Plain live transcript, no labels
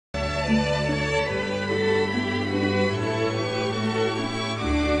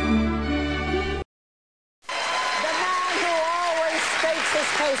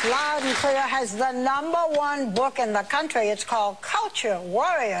Loud and clear, has the #1 book in the country. It's called Culture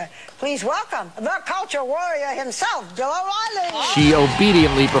Warrior. Please welcome the Culture Warrior himself, Bill O'Reilly. She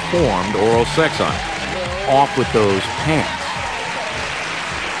obediently performed oral sex on him. Off with those pants.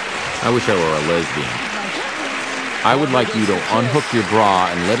 I wish I were a lesbian. I would like you to unhook your bra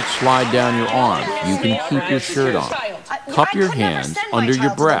and let it slide down your arm. You can keep your shirt on. Cup your hands under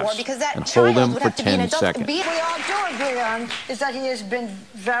your breasts and hold them for 10 seconds. We all do agree on is that he has been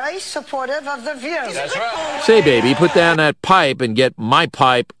very supportive of the view. That's right. Say, baby, put down that pipe and get my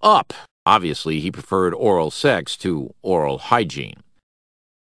pipe up. Obviously, he preferred oral sex to oral hygiene.